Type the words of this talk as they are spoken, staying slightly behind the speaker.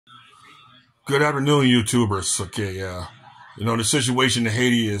Good afternoon, YouTubers. Okay, the situation in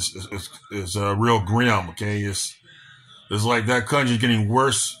Haiti is real grim. Okay, it's like that country's getting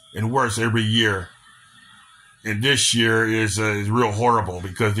worse and worse every year, and this year is real horrible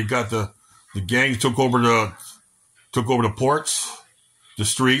because they got the gangs took over the ports, the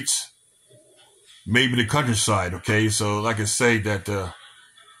streets, maybe the countryside. Okay, so like I say that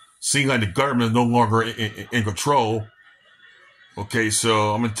seems like the government is no longer in control. Okay,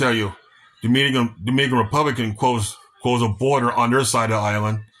 so I'm gonna tell you, the Dominican Republic can close a border on their side of the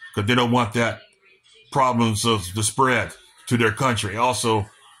island because they don't want that problems to spread to their country. Also,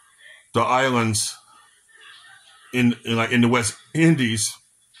 the islands in the West Indies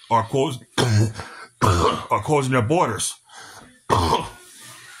are closing their borders.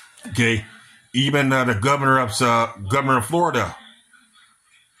 Okay, even the governor of Florida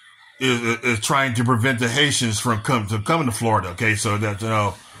is trying to prevent the Haitians from coming to Florida. Okay, so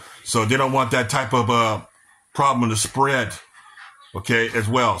that so they don't want that type of problem to spread. Okay, as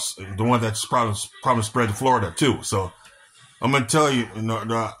well, so they don't want that problem spread to Florida too. So I'm gonna tell you,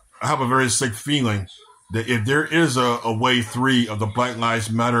 I have a very sick feeling that if there is a wave 3 of the Black Lives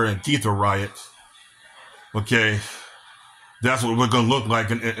Matter and Antifa Riots, okay, that's what we're gonna look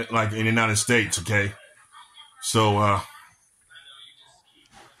like in the United States. Okay, so.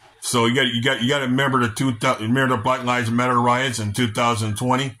 So you got to remember the Black Lives Matter riots in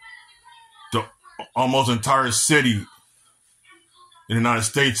 2020. The almost entire city in the United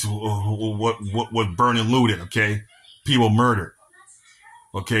States was burned and looted. Okay, people murdered.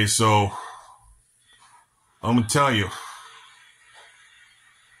 Okay, so I'm gonna tell you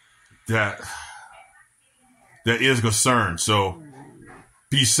that is concern. So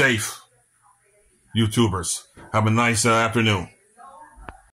be safe, YouTubers. Have a nice afternoon.